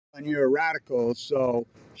And you're a radical, so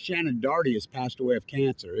Shannon Darty has passed away of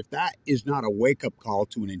cancer. If that is not a wake-up call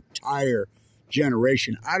to an entire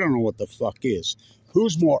generation, I don't know what the fuck is.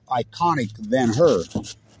 Who's more iconic than her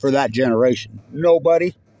for that generation?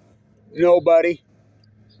 Nobody. Nobody.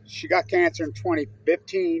 She got cancer in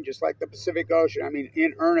 2015, just like the Pacific Ocean. I mean,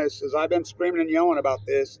 in earnest, as I've been screaming and yelling about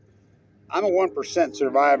this, I'm a 1%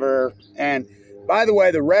 survivor. And by the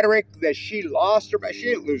way, the rhetoric that she lost her battle, she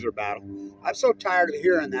didn't lose her battle. I'm so tired of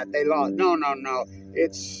hearing that they lost. No, no, no.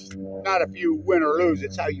 It's not if you win or lose.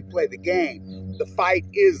 It's how you play the game. The fight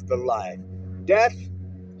is the life. Death,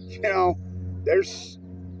 you know,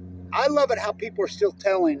 I love it how people are still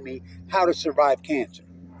telling me how to survive cancer.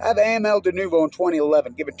 I have AML de novo in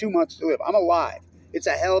 2011, given 2 months to live. I'm alive. It's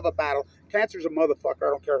a hell of a battle. Cancer's a motherfucker. I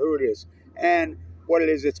don't care who it is. And what it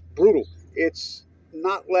is, it's brutal. It's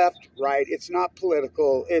not left, right. It's not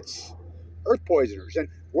political. It's earth poisoners. And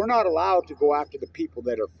we're not allowed to go after the people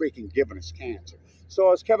that are freaking giving us cancer.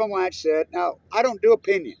 So as Kevin Blanch said, now, I don't do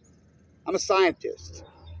opinion. I'm a scientist.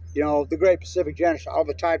 You know, the Great Pacific Genocide, all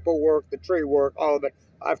the tide pool work, the tree work, all of it.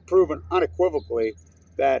 I've proven unequivocally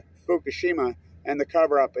that Fukushima and the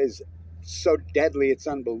cover-up is so deadly, it's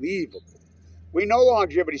unbelievable. We know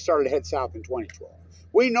longevity started to head south in 2012.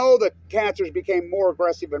 We know that cancers became more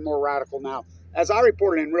aggressive and more radical now. As I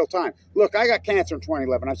reported in real time, look, I got cancer in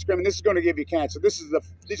 2011. I'm screaming, this is going to give you cancer.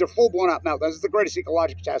 These are full-blown out meltdowns. This is the greatest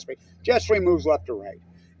ecological catastrophe. Jet stream moves left to right.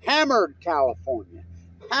 Hammered California.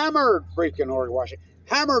 Hammered freaking Oregon, Washington.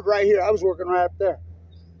 Hammered right here. I was working right up there.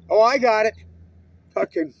 Oh, I got it.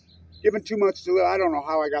 Fucking given 2 months to live. I don't know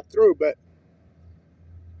how I got through, but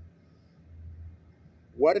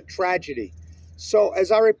what a tragedy. So,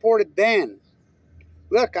 as I reported then,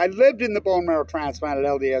 look, I lived in the bone marrow transplant at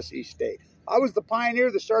LDS State. I was the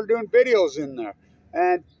pioneer that started doing videos in there.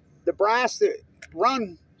 And the brass that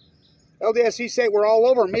run LDS State were all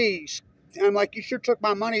over me. I'm like, you sure took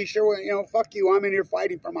my money. You sure, you know, fuck you. I'm in here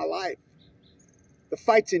fighting for my life. The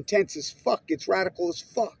fight's intense as fuck. It's radical as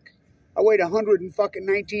fuck. I weighed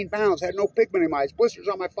 119 pounds. Had no pigment in my eyes. Blisters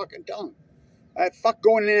on my fucking tongue. I had fuck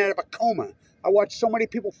going in and out of a coma. I watched so many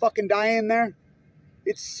people fucking die in there.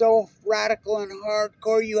 It's so radical and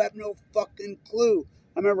hardcore, you have no fucking clue.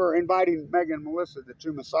 I remember inviting Megan and Melissa, the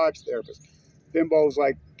two massage therapists. Bimbo's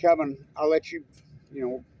like, Kevin, I'll let you, you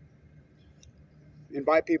know,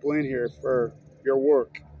 invite people in here for your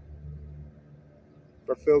work,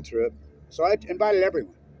 for field trip. So I invited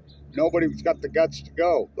everyone. Nobody's got the guts to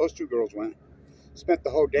go. Those two girls went. Spent the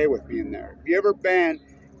whole day with me in there. Have you ever been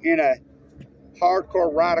in a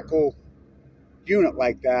hardcore radical unit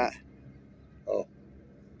like that?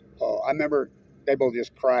 Oh, I remember they both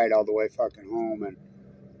just cried all the way fucking home, and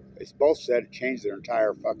they both said it changed their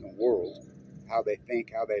entire fucking world. How they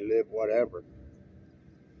think, how they live, whatever.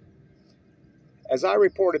 As I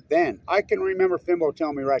reported then, I can remember Fimbo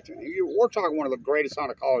telling me right to me, we're talking one of the greatest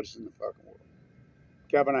oncologists in the fucking world.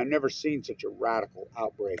 Kevin, I've never seen such a radical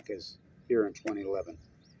outbreak as here in 2011.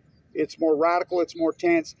 It's more radical, it's more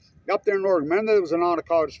tense. Up there in Oregon, remember there was an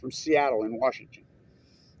oncologist from Seattle in Washington.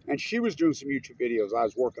 And she was doing some YouTube videos. I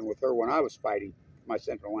was working with her when I was fighting my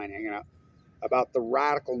central line, hanging out, about the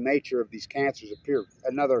radical nature of these cancers appear.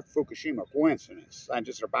 Another Fukushima coincidence.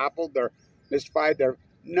 Scientists are baffled. They're mystified.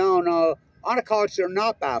 No. Oncologists are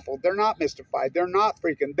not baffled. They're not mystified. They're not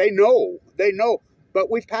freaking. They know. They know. But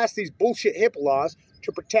we've passed these bullshit HIPAA laws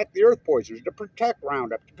to protect the earth poisoners, to protect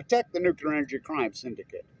Roundup, to protect the Nuclear Energy Crime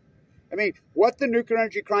Syndicate. I mean, what the Nuclear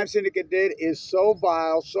Energy Crime Syndicate did is so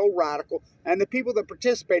vile, so radical, and the people that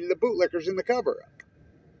participated, the bootlickers in the cover-up.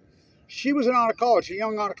 She was an oncologist, a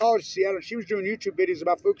young oncologist in Seattle. She was doing YouTube videos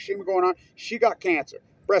about Fukushima going on. She got cancer,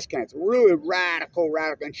 breast cancer, really radical.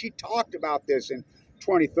 And she talked about this in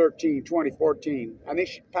 2013, 2014. I think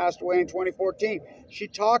she passed away in 2014. She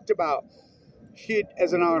talked about,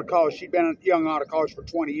 as an oncologist, she'd been a young oncologist for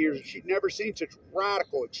 20 years, and she'd never seen such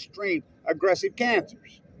radical, extreme, aggressive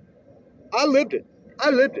cancers. I lived it.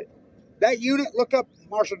 That unit, look up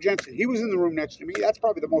Marshall Jensen. He was in the room next to me. That's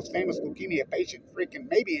probably the most famous leukemia patient freaking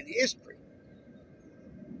maybe in history.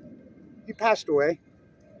 He passed away.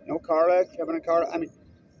 You know, Carla, Kevin and Carla. I mean,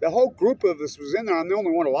 the whole group of us was in there. I'm the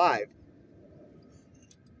only one alive.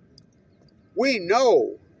 We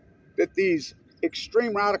know that these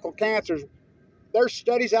extreme radical cancers, there's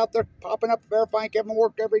studies out there popping up verifying Kevin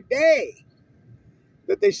worked every day,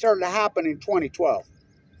 that they started to happen in 2012.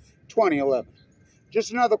 2011.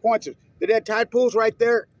 Just another coincidence. The dead tide pools right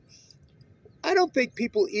there. I don't think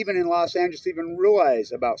people even in Los Angeles even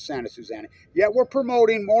realize about Santa Susana. Yet we're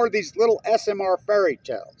promoting more of these little SMR fairy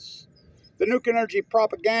tales. The nuclear energy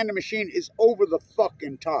propaganda machine is over the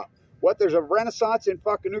fucking top. What, there's a renaissance in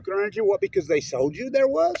fucking nuclear energy? What, because they sold you there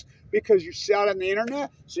was? Because you sell it on the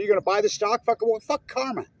internet? So you're going to buy the stock? Fucking, well, fuck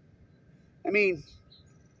karma. I mean,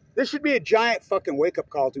 this should be a giant fucking wake-up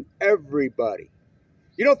call to everybody.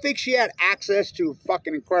 You don't think she had access to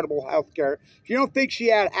fucking incredible health care? You don't think she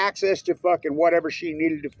had access to fucking whatever she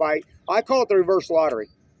needed to fight? I call it the reverse lottery.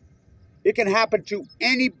 It can happen to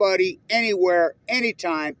anybody, anywhere,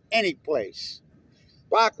 anytime, any place.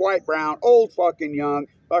 Black, white, brown, old, fucking young,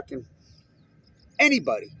 fucking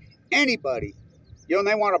anybody. Anybody. You know,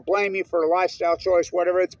 they want to blame you for a lifestyle choice,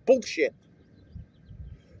 whatever. It's bullshit.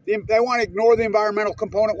 They want to ignore the environmental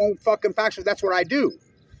component, won't fucking factor. That's what I do.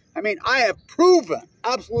 I mean, I have proven,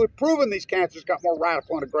 absolutely proven these cancers got more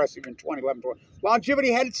radical and aggressive in 2011, 2012.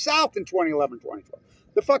 Longevity headed south in 2011, 2012.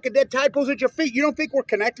 The fucking dead tide pools at your feet. You don't think we're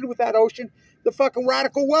connected with that ocean? The fucking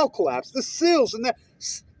radical well collapse. The seals and the...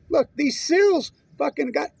 Look, these seals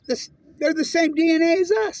fucking got this... They're the same DNA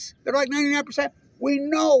as us. They're like 99%. We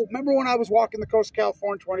know. Remember when I was walking the coast of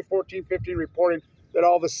California in 2014, 15, reporting that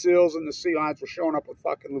all the seals and the sea lions were showing up with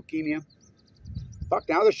fucking leukemia? Fuck,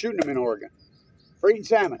 now they're shooting them in Oregon for eating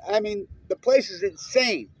salmon. I mean, the place is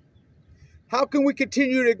insane. How can we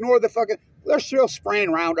continue to ignore the fucking... They're still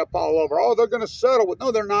spraying Roundup all over. Oh, they're going to settle with...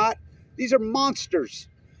 No, they're not. These are monsters.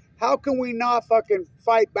 How can we not fucking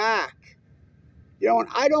fight back? You know, and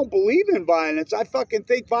I don't believe in violence. I fucking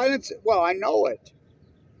think violence... Well, I know it.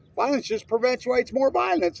 Violence just perpetuates more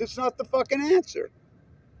violence. It's not the fucking answer.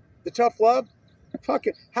 The tough love?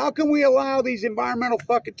 Fucking... How can we allow these environmental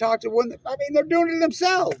fucking toxic... I mean, they're doing it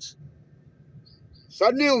themselves.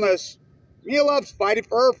 Sudden illness. Mia Love's fighting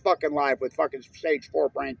for her fucking life with fucking stage 4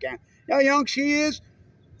 brain cancer. You know how young she is?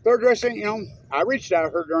 Third dressing, you know, I reached out to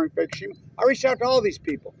her during Fukushima. I reached out to all these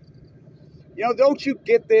people. You know, don't you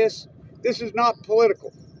get this? This is not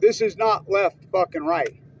political. This is not left fucking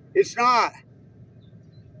right. It's not.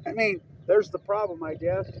 I mean, there's the problem, I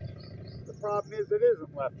guess. The problem is it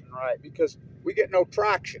isn't left and right because we get no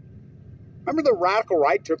traction. Remember the radical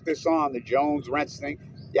right took this on, the Jones rents thing?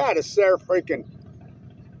 Yeah, to sell freaking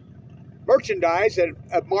merchandise that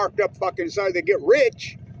have marked up fucking so they get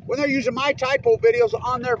rich when they're using my typo videos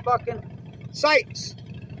on their fucking sites.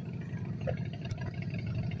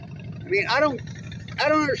 I mean, I don't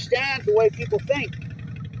understand the way people think.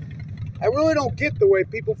 I really don't get the way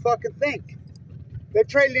people fucking think. They're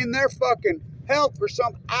trading in their fucking health for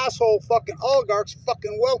some asshole fucking oligarch's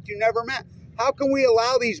fucking wealth you never met. How can we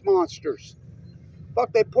allow these monsters?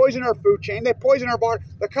 Fuck, they poison our food chain. They poison our water.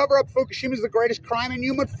 The cover-up Fukushima is the greatest crime in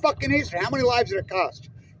human fucking history. How many lives did it cost?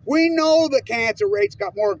 We know the cancer rates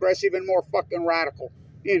got more aggressive and more fucking radical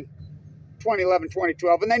in 2011,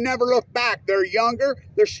 2012, and they never look back. They're younger.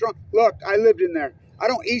 They're strong. Look, I lived in there. I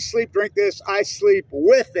don't eat, sleep, drink this. I sleep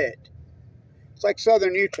with it. It's like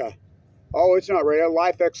southern Utah. Oh, it's not real.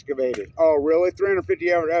 Life excavated. Oh, really?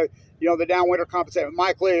 350 hours. You know, the downwinder compensated.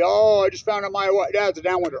 Mike Lee. Oh, I just found out my dad's a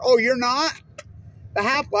downwinder. Oh, you're not? The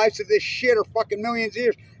half-lives of this shit are fucking millions of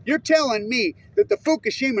years. You're telling me that the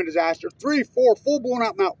Fukushima disaster, 3, 4 full-blown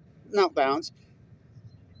out meltdowns,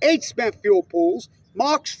 8 spent fuel pools,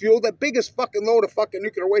 MOX fuel, the biggest fucking load of fucking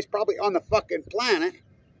nuclear waste probably on the fucking planet,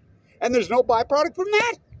 and there's no byproduct from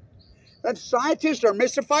that? And scientists are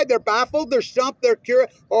mystified, they're baffled, they're stumped, they're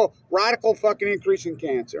curious. Oh, radical fucking increase in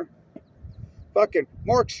cancer. Fucking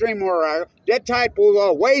more extreme, more radical. Dead tide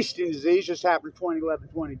pools, wasting disease just happened in 2011,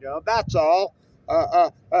 2012. That's all.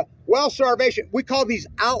 Well starvation. We call these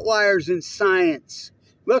outliers in science.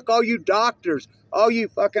 Look, all you doctors, all you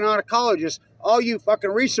fucking oncologists, all you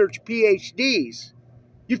fucking research PhDs,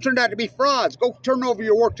 you've turned out to be frauds. Go turn over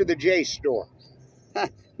your work to the J store.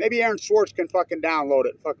 Maybe Aaron Swartz can fucking download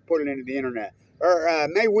it and fucking put it into the internet. Or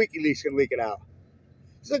maybe WikiLeaks can leak it out.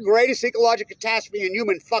 It's the greatest ecological catastrophe in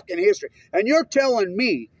human fucking history. And you're telling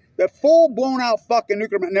me that full blown out fucking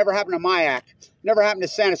nuclear never happened to Mayak, never happened to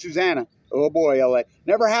Santa Susana. Oh boy, LA.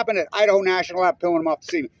 Never happened at Idaho National Lab, pulling them off the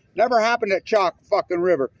sea. Never happened at Chalk fucking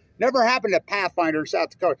River. Never happened at Pathfinder in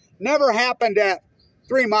South Dakota. Never happened at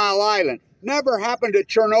 3 Mile Island. Never happened at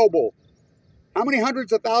Chernobyl. How many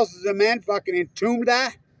hundreds of thousands of men fucking entombed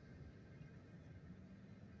that?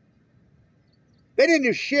 They didn't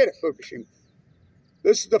do shit at Fukushima.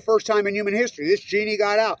 This is the first time in human history this genie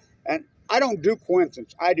got out. And I don't do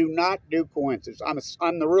coincidence. I do not do coincidence.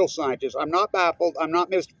 I'm the real scientist. I'm not baffled. I'm not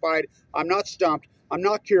mystified. I'm not stumped. I'm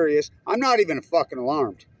not curious. I'm not even fucking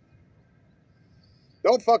alarmed.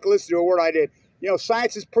 Don't fucking listen to a word I did. You know,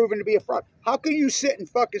 science is proven to be a fraud. How can you sit and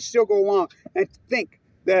fucking still go along and think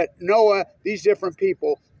that NOAA, these different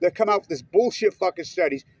people that come out with this bullshit fucking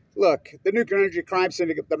studies? Look, the Nuclear Energy Crime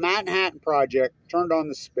Syndicate, the Manhattan Project, turned on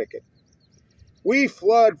the spigot. We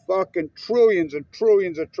flood fucking trillions and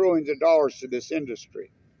trillions and trillions of dollars to this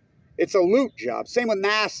industry. It's a loot job. Same with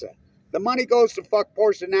NASA. The money goes to fuck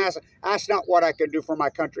portion of NASA. Ask not what I can do for my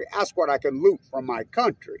country. Ask what I can loot from my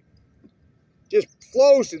country. Just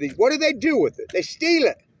flows to these. What do they do with it? They steal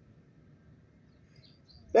it.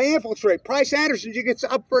 They infiltrate. Price Anderson, you get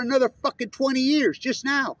up for another fucking 20 years just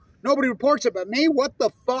now. Nobody reports it but me. What the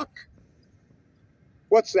fuck?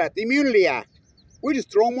 What's that? The Immunity Act. We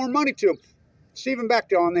just throw more money to them. Stephen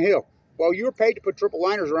Bechtel on the Hill. Well, you were paid to put triple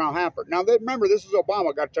liners around Hanford. Now, remember, this is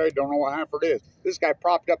Obama. Got to tell you, don't know what Hanford is. This guy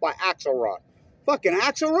propped up by Axelrod. Fucking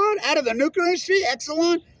Axelrod? Out of the nuclear industry?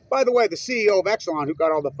 Exelon? By the way, the CEO of Exelon, who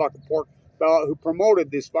got all the fucking pork, who promoted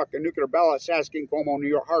this fucking nuclear ballot, Saskin, Como, New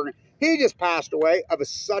York, Harvard, he just passed away of a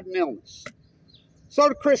sudden illness. So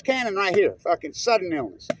did Chris Cannon right here. Fucking sudden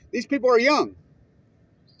illness. These people are young.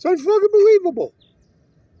 So it's fucking believable.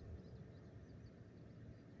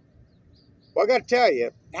 Well, I got to tell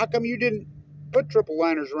you, how come you didn't put triple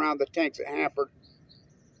liners around the tanks at Hanford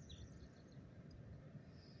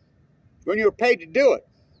when you were paid to do it?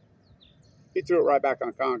 He threw it right back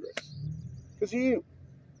on Congress. Because of you.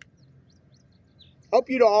 Hope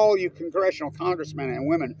you to all you congressional congressmen and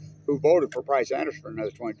women who voted for Price Anderson for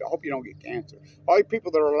another 20. I hope you don't get cancer. All you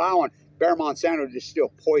people that are allowing Bayer Monsanto to distill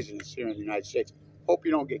poisons here in the United States. Hope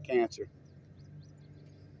you don't get cancer.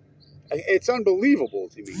 It's unbelievable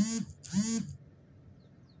to me.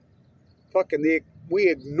 Fucking we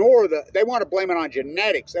ignore they want to blame it on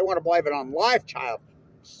genetics. They want to blame it on lifestyle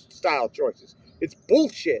choices. It's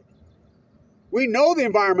bullshit. We know the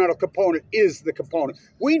environmental component is the component.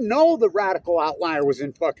 We know the radical outlier was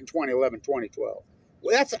in fucking 2011, 2012.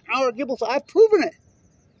 Well, that's arguable. So I've proven it.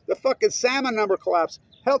 The fucking salmon number collapse.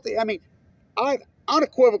 Healthy. I mean, I've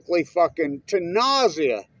unequivocally fucking to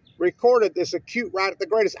nausea recorded this acute the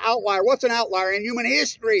greatest outlier. What's an outlier in human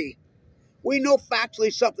history? We know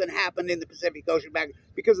factually something happened in the Pacific Ocean back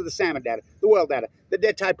because of the salmon data, the whale data, the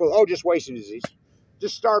dead type of, just wasting disease,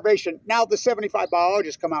 just starvation. Now the 75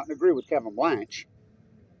 biologists come out and agree with Kevin Blanch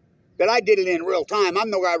that I did it in real time.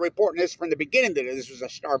 I'm the guy reporting this from the beginning that this was a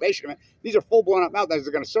starvation event. These are full blown up meltdowns.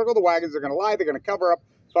 They're going to circle the wagons. They're going to lie. They're going to cover up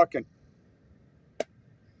fucking.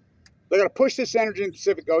 They're going to push this energy in the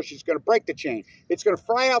Pacific Ocean. It's going to break the chain. It's going to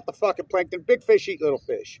fry out the fucking plankton. Big fish eat little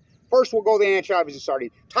fish. First will go the anchovies and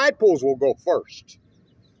sardines. Tide pools will go first.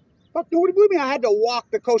 Fuck, nobody believe me. I had to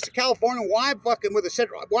walk the coast of California. Why I'm fucking with a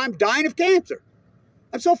central? Why I'm dying of cancer.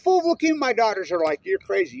 I'm so full of leukemia. My daughters are like, you're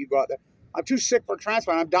crazy. You go out there. I'm too sick for a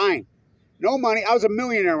transplant. I'm dying. No money. I was a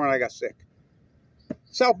millionaire when I got sick.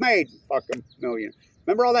 Self-made fucking millionaire.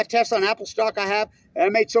 Remember all that test on Apple stock I have? And I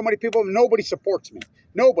made so many people. Nobody supports me.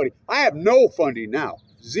 Nobody. I have no funding now.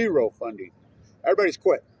 Zero funding. Everybody's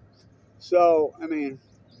quit. So, I mean,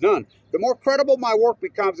 none. The more credible my work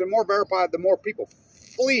becomes, the more verified, the more people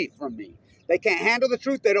flee from me. They can't handle the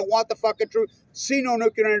truth. They don't want the fucking truth. See no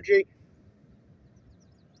nuclear energy.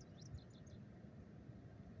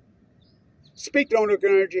 Speak no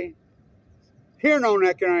nuclear energy. Hear no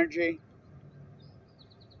nuclear energy.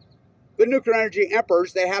 The nuclear energy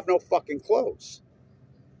emperors, they have no fucking clothes.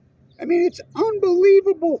 I mean, it's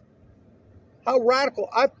unbelievable how radical.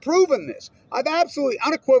 I've proven this. I've absolutely,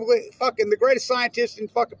 unequivocally, fucking the greatest scientist in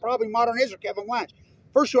fucking probably modern history, Kevin Blanch.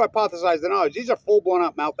 First, you hypothesize the knowledge. These are full-blown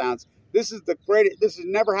up meltdowns. This is the greatest. This has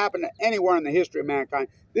never happened to anywhere in the history of mankind.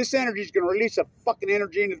 This energy is going to release a fucking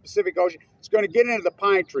energy into the Pacific Ocean. It's going to get into the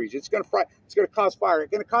pine trees. It's going to fry. It's going to cause fire.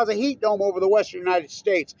 It's going to cause a heat dome over the western United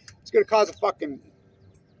States. It's going to cause a fucking.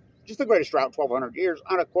 Just the greatest drought in 1,200 years,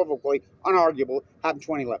 unequivocally, unarguable, happened in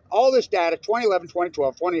 2011. All this data, 2011,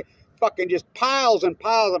 2012, fucking just piles and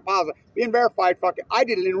piles and piles, being verified, fucking, I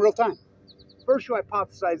did it in real time. First you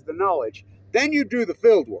hypothesize the knowledge, then you do the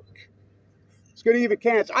field work. It's going to give you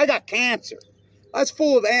cancer. I got cancer. I was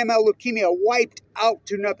full of AML, leukemia, wiped out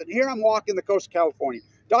to nothing. Here I'm walking the coast of California,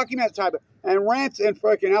 documented type of, and Rance and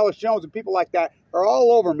fucking Alice Jones and people like that are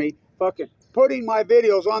all over me, fucking putting my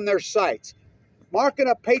videos on their sites. Marking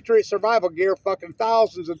up Patriot survival gear, fucking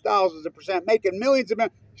thousands and thousands of %, making millions of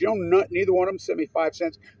millions. You know, neither one of them sent me 5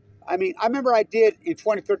 cents. I mean, I remember I did in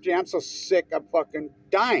 2013. I'm so sick, I'm fucking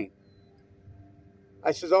dying.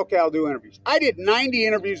 I says, okay, I'll do interviews. I did 90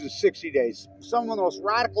 interviews in 60 days. Some of the most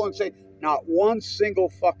radical and say, not one single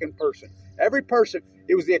fucking person. Every person,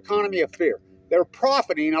 it was the economy of fear. They were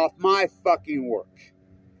profiting off my fucking work.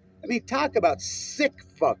 I mean, talk about sick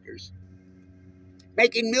fuckers.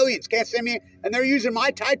 Making millions, can't send me, and they're using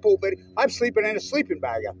my tide pool video. I'm sleeping in a sleeping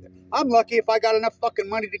bag out there. I'm lucky if I got enough fucking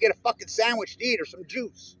money to get a fucking sandwich to eat or some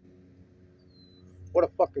juice. What a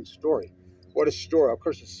fucking story. What a story. Of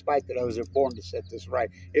course, it's spite that I was born to set this right.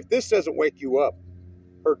 If this doesn't wake you up,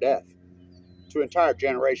 her death. to an entire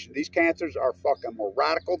generation. These cancers are fucking more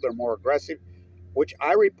radical. They're more aggressive, which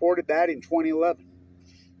I reported that in 2011,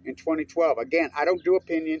 in 2012. Again, I don't do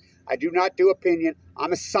opinion. I do not do opinion.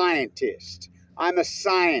 I'm a scientist. I'm a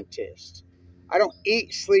scientist. I don't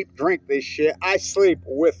eat, sleep, drink this shit. I sleep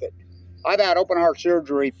with it. I've had open heart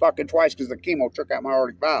surgery fucking twice because the chemo took out my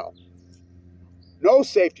aortic valve. No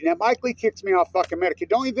safety net. Mike Lee kicks me off fucking Medicaid.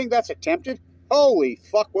 Don't you think that's attempted? Holy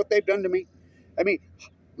fuck, what they've done to me. I mean,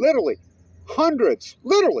 literally hundreds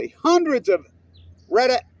of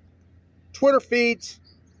Reddit, Twitter feeds,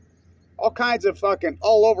 all kinds of fucking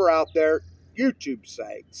all over out there, YouTube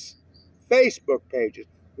sites, Facebook pages,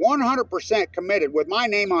 100% committed with my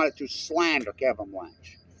name on it to slander Kevin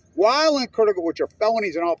Blanch. While in critical, which are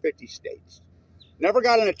felonies in all 50 states. Never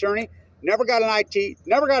got an attorney, never got an IT,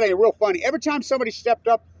 never got any real funding. Every time somebody stepped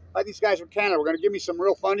up, like these guys from Canada, were going to give me some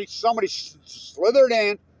real funding, somebody slithered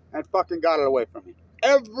in and fucking got it away from me.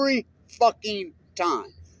 Every fucking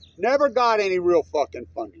time. Never got any real fucking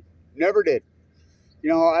funding. Never did. You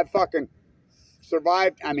know, I fucking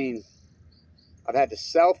survived. I mean, I've had to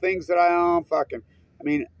sell things that I own. Fucking, I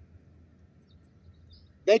mean,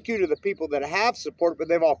 thank you to the people that have support, but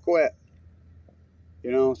they've all quit.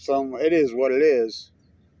 You know, so it is what it is.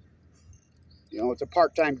 You know, it's a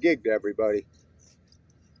part-time gig to everybody.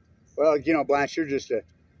 Well, you know, Blanche, you're just a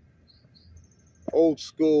old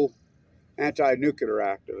school anti-nuclear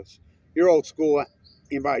activist. You're old school.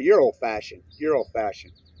 You're old-fashioned. You're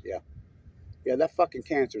old-fashioned. Yeah. Yeah, that fucking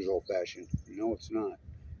cancer's old-fashioned. You know, it's not.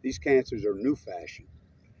 These cancers are new-fashioned.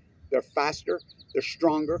 They're faster. They're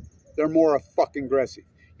stronger. They're more fucking aggressive.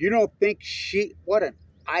 You don't think what an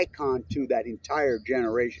icon to that entire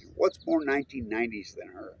generation. What's more 1990s than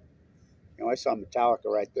her? You know, I saw Metallica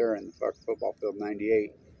right there in the fucking football field,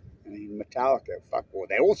 98. I mean, Metallica, fuck, well,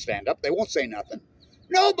 they won't stand up. They won't say nothing.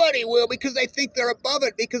 Nobody will, because they think they're above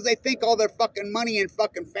it, because they think all their fucking money and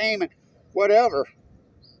fucking fame and whatever.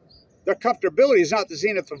 Their comfortability is not the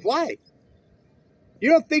zenith of life. You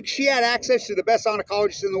don't think she had access to the best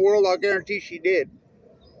oncologist in the world? I'll guarantee she did.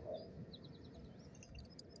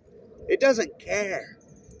 It doesn't care.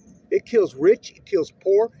 It kills rich, it kills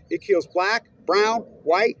poor, it kills black, brown,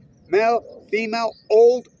 white, male, female,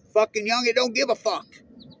 old, fucking young. It don't give a fuck.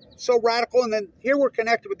 So radical. And then here we're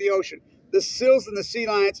connected with the ocean. The seals and the sea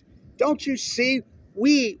lions. Don't you see?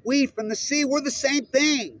 We from the sea, we're the same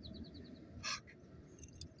thing. Fuck.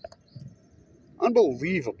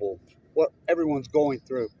 Unbelievable what everyone's going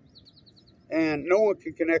through. And no one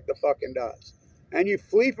can connect the fucking dots. And you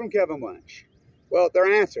flee from Kevin Blanch. Well, their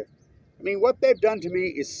answer. I mean, what they've done to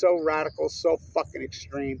me is so radical, so fucking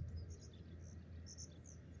extreme.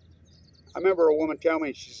 I remember a woman telling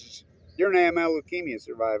me, she says, you're an AML leukemia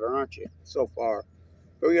survivor, aren't you? So far.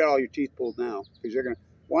 Go get all your teeth pulled now. Because you're going to,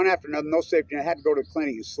 one after another, no safety. I had to go to the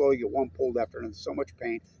clinic and slowly get one pulled after another. So much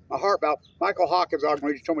pain. My heart valve, Michael Hawkins told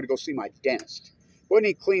me to go see my dentist. Wouldn't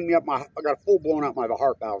he clean me up? I got a full blown out my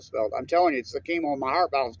heart valve spelled. I'm telling you, it's the chemo and my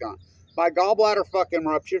heart valve's gone. My gallbladder fucking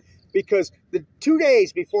ruptured because the 2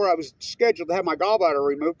 days before I was scheduled to have my gallbladder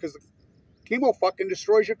removed, because the chemo fucking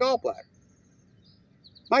destroys your gallbladder.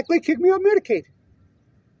 Mike Lee kicked me off Medicaid.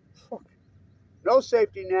 Fuck. No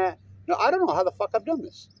safety net. No, I don't know how the fuck I've done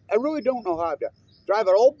this. I really don't know how I've done it. Drive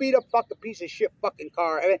an old beat up fucking piece of shit fucking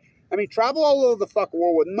car. I mean, travel all over the fucking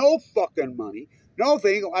world with no fucking money. No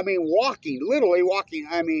thing. I mean, walking. Literally walking.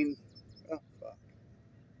 I mean, oh, fuck.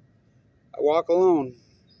 I walk alone.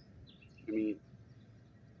 I mean,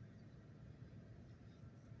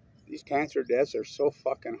 these cancer deaths are so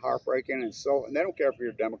fucking heartbreaking and they don't care if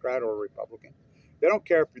you're a Democrat or a Republican. They don't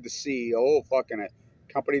care if you're the CEO of fucking a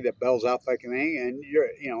company that bells out fucking thing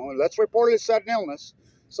and let's report it as sudden illness.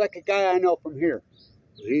 It's like a guy I know from here.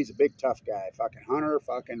 He's a big tough guy, fucking hunter,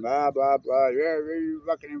 fucking blah, blah, blah. Yeah, you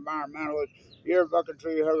fucking environmentalist. You're a fucking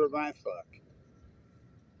tree hugger, man, fuck.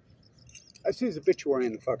 I see his obituary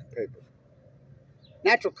in the fucking paper.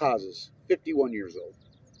 Natural causes, 51 years old.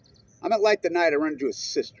 I'm at Light the Night, I run into his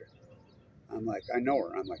sister. I'm like, I know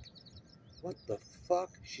her. I'm like, what the fuck?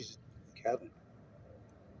 She's Kevin.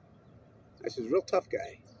 I said, real tough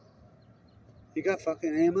guy. You got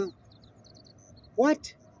fucking ammo?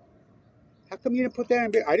 What? How come you didn't put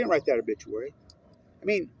that in? I didn't write that obituary. I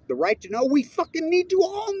mean, the right to know, we fucking need to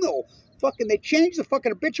all know. Fucking, they changed the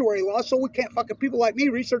fucking obituary law so we can't fucking, people like me,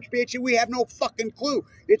 research PhD, we have no fucking clue.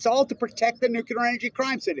 It's all to protect the nuclear energy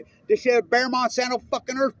crime city. They say Bear Monsanto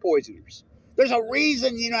fucking earth poisoners. There's a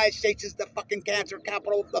reason the United States is the fucking cancer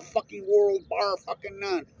capital of the fucking world, bar fucking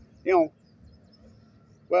none. You know,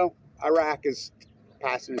 well, Iraq is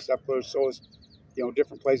passing this up close, so is,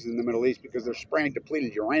 different places in the Middle East because they're spraying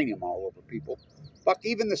depleted uranium all over people. Fuck,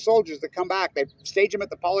 even the soldiers that come back, they stage them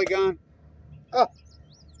at the polygon.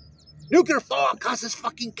 Nuclear fallout causes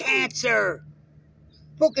fucking cancer.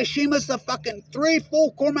 Fukushima's the fucking 3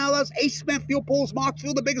 full core meltdowns, 8 spent fuel pools, mock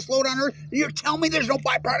fuel, the biggest load on Earth. And you're telling me there's no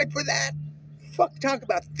byproduct for that? Fuck, talk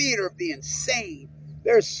about theater of the insane.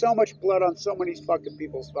 There's so much blood on so many fucking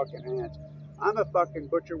people's fucking hands. I'm a fucking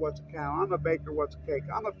butcher, what's a cow? I'm a baker, what's a cake?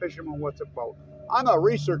 I'm a fisherman, what's a boat? I'm a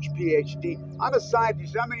research PhD. I'm a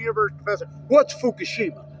scientist. I'm a university professor. What's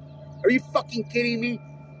Fukushima? Are you fucking kidding me?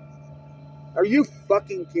 Are you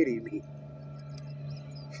fucking kidding me?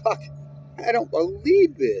 Fuck. I don't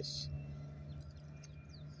believe this.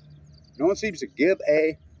 No one seems to give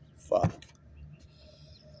a fuck.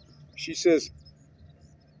 She says,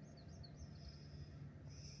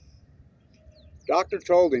 doctor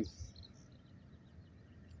told him,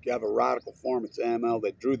 you have a radical form, it's AML.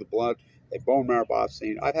 They drew the blood, they bone marrow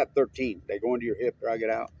biopsy. I've had 13. They go into your hip, drag it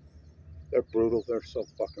out. They're brutal. They're so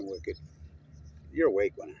fucking wicked. You're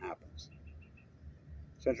awake when it happens.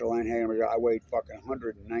 Central line hemorrhage. I weighed fucking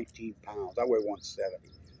 119 pounds. I weigh 170.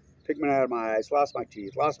 Pigment out of my eyes, lost my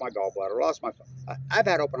teeth, lost my gallbladder, lost my... I've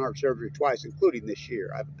had open heart surgery twice, including this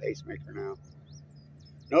year. I have a pacemaker now.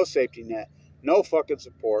 No safety net. No fucking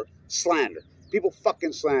support. Slander. People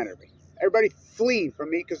fucking slander me. Everybody fleeing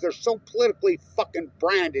from me because they're so politically fucking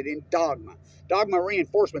branded in dogma. Dogma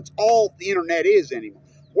reinforcement's all the internet is anymore.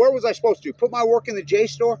 Where was I supposed to? Put my work in the J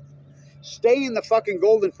store? Stay in the fucking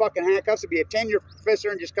golden fucking handcuffs and be a 10-year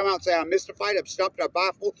professor and just come out and say, I'm mystified, I'm stumped, I'm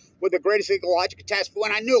baffled with the greatest ecological catastrophe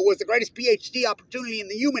when I knew it was the greatest PhD opportunity in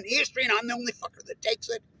the human history and I'm the only fucker that takes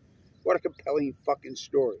it. What a compelling fucking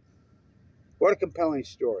story. What a compelling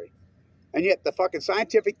story. And yet the fucking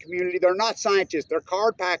scientific community, they're not scientists. They're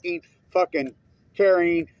card-packing, fucking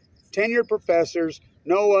carrying 10-year professors,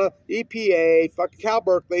 NOAA, EPA, fucking Cal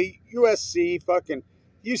Berkeley, USC, fucking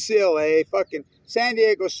UCLA, fucking San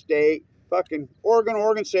Diego State, fucking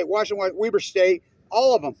Oregon State, Washington, Weber State,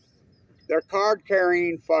 all of them. They're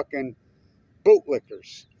card-carrying fucking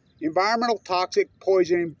bootlickers. Environmental toxic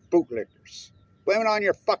poisoning bootlickers. Blame it on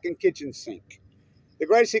your fucking kitchen sink. The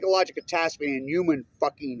greatest ecological catastrophe in human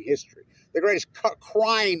fucking history. The greatest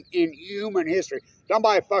crime in human history. Done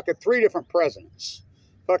by fucking 3 different presidents.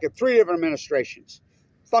 Fucking 3 different administrations.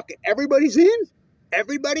 Fucking everybody's in?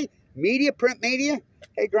 Everybody? Media, print media?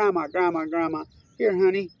 Hey, grandma. Here,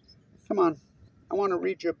 honey. Come on. I want to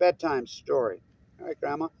read you a bedtime story. All right,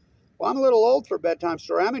 grandma. Well, I'm a little old for a bedtime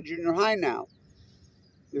story. I'm in junior high now.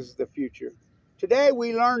 This is the future. Today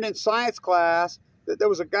we learned in science class that there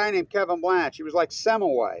was a guy named Kevin Blanch. He was like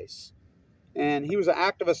Semmelweis. And he was an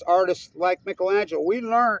activist artist like Michelangelo. We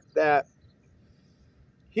learned that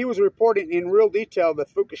he was reporting in real detail the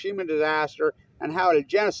Fukushima disaster and how it had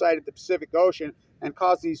genocided the Pacific Ocean and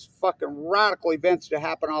caused these fucking radical events to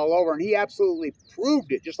happen all over. And he absolutely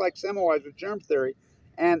proved it, just like Semmelweis with germ theory.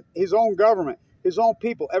 And his own government, his own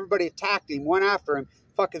people, everybody attacked him, went after him,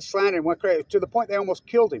 fucking slandered him, went crazy, to the point they almost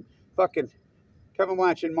killed him. Fucking Kevin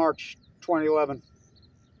Blanch in March 2011.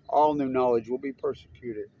 All new knowledge will be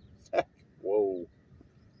persecuted. Whoa.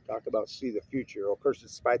 Talk about see the future. Oh, curse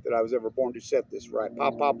despite that I was ever born to set this right.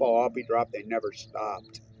 Pop, pop, all hoppy drop. They never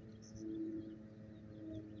stopped.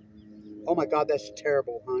 Oh my God, that's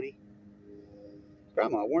terrible, honey.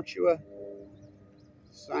 Grandma, weren't you a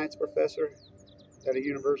science professor at a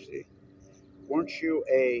university? Weren't you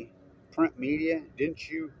a print media? Didn't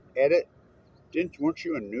you edit? Weren't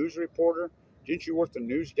you a news reporter? Didn't you work the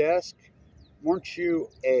news desk? Weren't you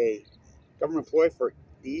a government employee for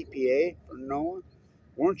the EPA, for NOAA?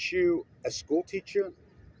 Weren't you a school teacher?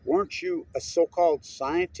 Weren't you a so-called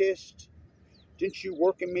scientist? Didn't you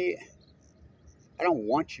work in media? I don't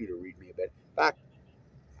want you to read me a bit. In fact,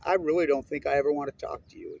 I really don't think I ever want to talk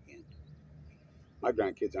to you again. My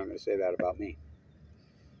grandkids aren't going to say that about me.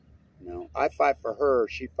 No, I fight for her,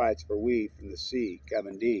 she fights for we from the sea,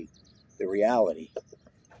 Kevin D. The reality.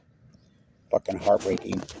 Fucking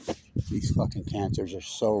heartbreaking. These fucking cancers are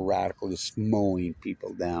so radical, just mowing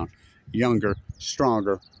people down. Younger,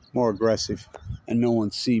 stronger, more aggressive, and no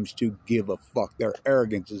one seems to give a fuck. Their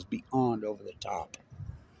arrogance is beyond over the top.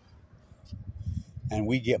 And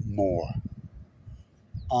we get more.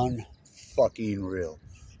 Unfucking real.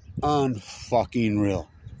 Unfucking real.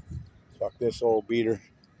 Fuck this old beater.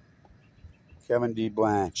 Kevin D.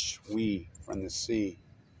 Blanch. We from the sea.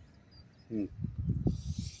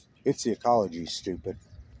 It's the ecology, stupid.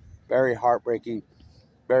 Very heartbreaking.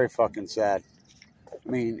 Very fucking sad. I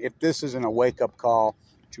mean, if this isn't a wake-up call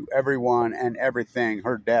to everyone and everything,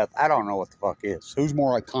 her death, I don't know what the fuck is. Who's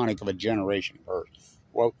more iconic of a generation of her?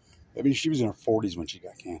 Well, I mean, she was in her 40s when she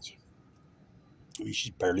got cancer. I mean,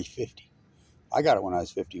 she's barely 50. I got it when I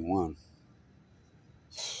was 51.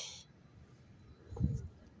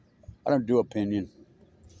 I don't do opinion.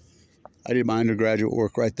 I did my undergraduate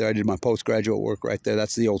work right there. I did my postgraduate work right there.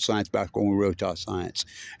 That's the old science back when we really taught science.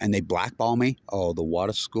 And they blackball me. Oh, the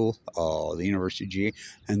water school. Oh, the University of GE.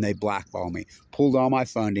 And they blackball me. Pulled all my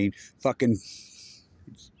funding. Fucking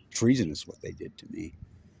treasonous what they did to me.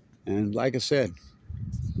 And like I said,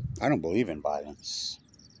 I don't believe in violence.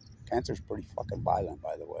 Cancer's pretty fucking violent,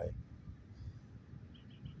 by the way.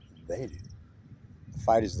 They do. The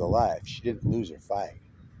fight is the life. She didn't lose her fight.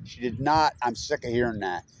 She did not. I'm sick of hearing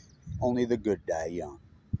that. Only the good die young.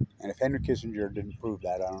 And if Henry Kissinger didn't prove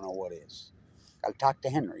that, I don't know what is. Gotta talk to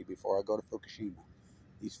Henry before I go to Fukushima.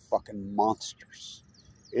 These fucking monsters.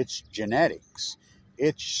 It's genetics.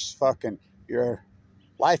 It's fucking your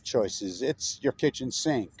life choices. It's your kitchen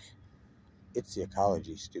sink. It's the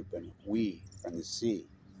ecology, stupid. We from the sea.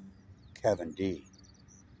 Kevin D.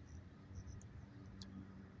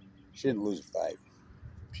 She didn't lose a fight.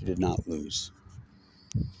 She did not lose.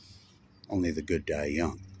 Only the good die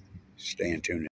young. Stay in tune.